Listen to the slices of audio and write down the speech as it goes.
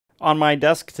On my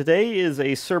desk today is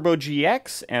a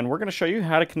Cerbo-GX, and we're going to show you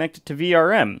how to connect it to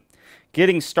VRM.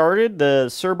 Getting started, the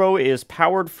Cerbo is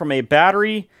powered from a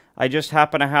battery. I just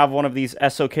happen to have one of these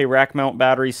SOK rack mount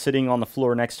batteries sitting on the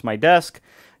floor next to my desk.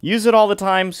 Use it all the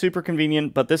time, super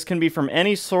convenient, but this can be from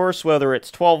any source, whether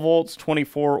it's 12 volts,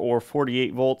 24, or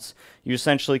 48 volts. You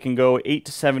essentially can go 8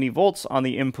 to 70 volts on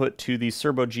the input to the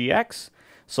Cerbo-GX.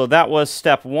 So that was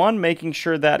step one, making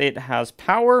sure that it has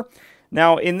power.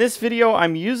 Now, in this video,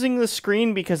 I'm using the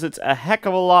screen because it's a heck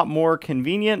of a lot more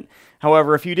convenient.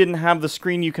 However, if you didn't have the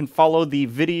screen, you can follow the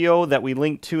video that we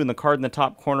linked to in the card in the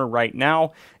top corner right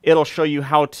now. It'll show you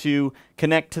how to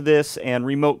connect to this and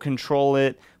remote control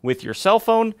it with your cell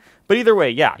phone. But either way,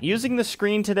 yeah, using the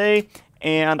screen today,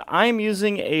 and I'm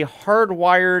using a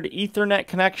hardwired Ethernet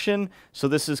connection. So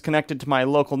this is connected to my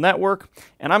local network,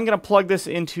 and I'm going to plug this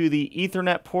into the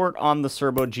Ethernet port on the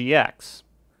Cerbo-GX.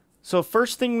 So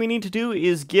first thing we need to do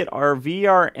is get our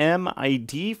VRM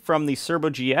ID from the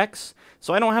Cerbo-GX.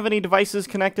 So I don't have any devices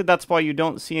connected, that's why you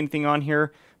don't see anything on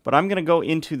here. But I'm going to go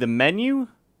into the menu,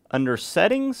 under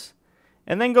Settings,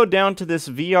 and then go down to this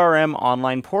VRM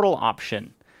Online Portal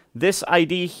option. This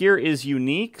ID here is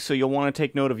unique, so you'll want to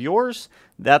take note of yours.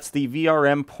 That's the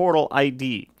VRM Portal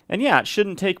ID. And yeah, it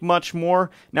shouldn't take much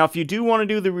more. Now, if you do want to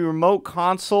do the remote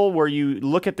console where you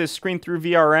look at this screen through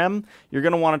VRM, you're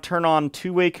going to want to turn on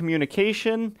two-way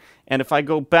communication. And if I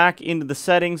go back into the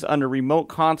settings under remote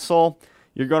console,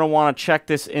 you're going to want to check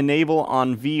this enable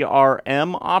on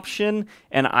VRM option.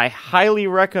 And I highly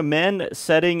recommend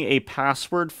setting a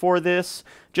password for this,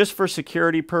 just for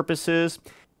security purposes.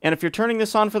 And if you're turning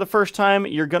this on for the first time,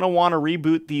 you're going to want to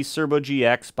reboot the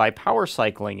Cerbo-GX by power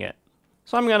cycling it.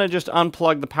 So I'm going to just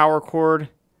unplug the power cord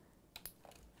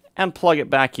and plug it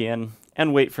back in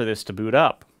and wait for this to boot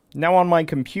up. Now on my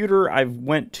computer, I've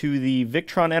went to the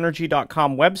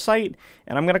victronenergy.com website,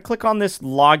 and I'm going to click on this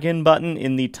login button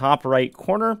in the top right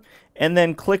corner and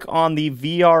then click on the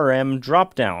VRM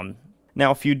dropdown.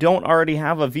 Now, if you don't already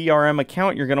have a VRM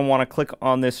account, you're going to want to click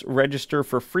on this register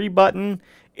for free button.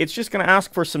 It's just going to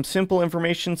ask for some simple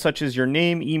information such as your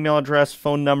name, email address,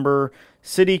 phone number,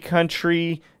 city,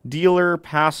 country, dealer,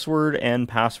 password, and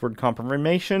password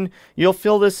confirmation. You'll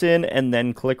fill this in and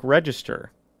then click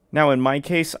register. Now, in my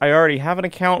case, I already have an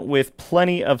account with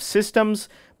plenty of systems,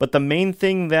 but the main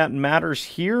thing that matters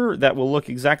here that will look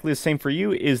exactly the same for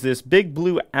you is this big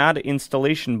blue Add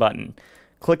Installation button.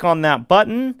 Click on that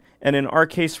button, and in our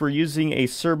case, we're using a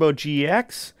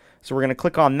Cerbo-GX, so we're going to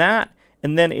click on that,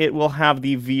 and then it will have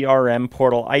the VRM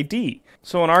Portal ID.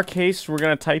 So in our case, we're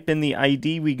going to type in the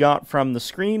ID we got from the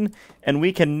screen, and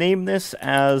we can name this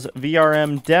as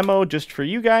VRM Demo just for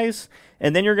you guys,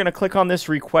 and then you're going to click on this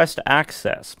Request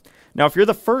Access. Now, if you're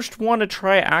the first one to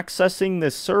try accessing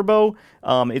this Cerbo,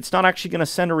 it's not actually going to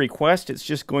send a request, it's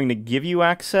just going to give you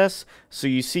access. So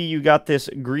you see you got this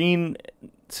green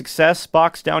success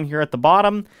box down here at the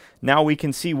bottom. Now we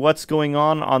can see what's going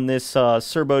on this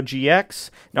Cerbo-GX.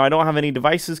 Now I don't have any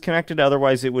devices connected,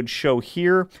 otherwise it would show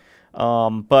here.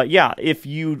 But yeah, if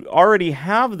you already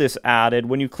have this added,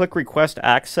 when you click Request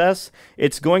Access,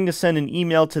 it's going to send an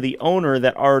email to the owner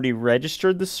that already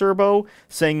registered the Cerbo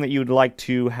saying that you would like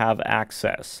to have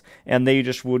access. And they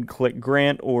just would click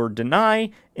Grant or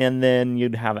Deny, and then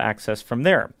you'd have access from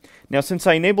there. Now, since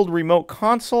I enabled Remote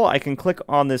Console, I can click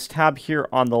on this tab here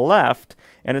on the left,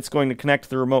 and it's going to connect to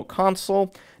the Remote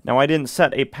Console. Now, I didn't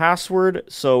set a password,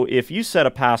 so if you set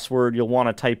a password, you'll want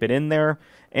to type it in there.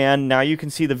 And now you can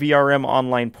see the VRM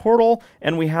Online Portal,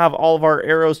 and we have all of our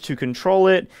arrows to control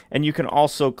it. And you can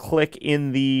also click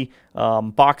in the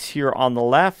box here on the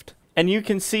left. And you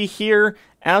can see here,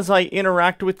 as I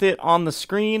interact with it on the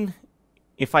screen,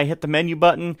 if I hit the menu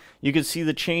button, you can see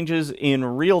the changes in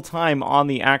real time on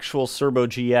the actual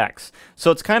Cerbo-GX.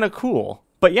 So it's kind of cool.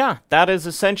 But yeah, that is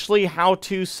essentially how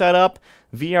to set up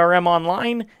VRM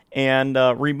Online and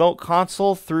Remote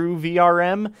Console through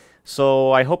VRM.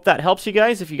 So I hope that helps you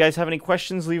guys. If you guys have any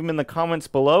questions, leave them in the comments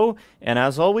below. And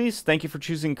as always, thank you for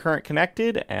choosing Current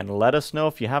Connected, and let us know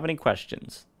if you have any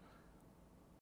questions.